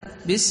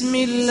بسم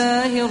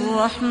الله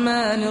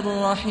الرحمن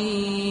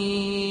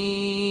الرحيم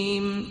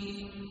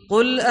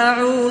قل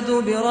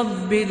أعوذ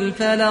برب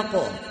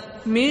الفلق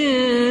من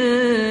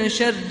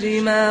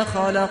شر ما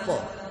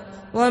خلق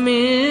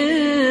ومن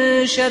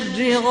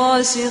شر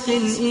غاسق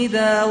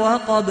إذا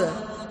وقب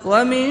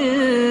ومن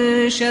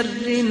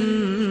شر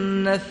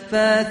النفاثات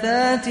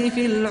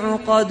في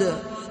العقد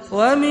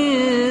ومن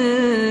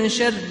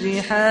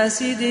شر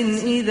حاسد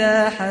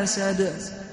إذا حسد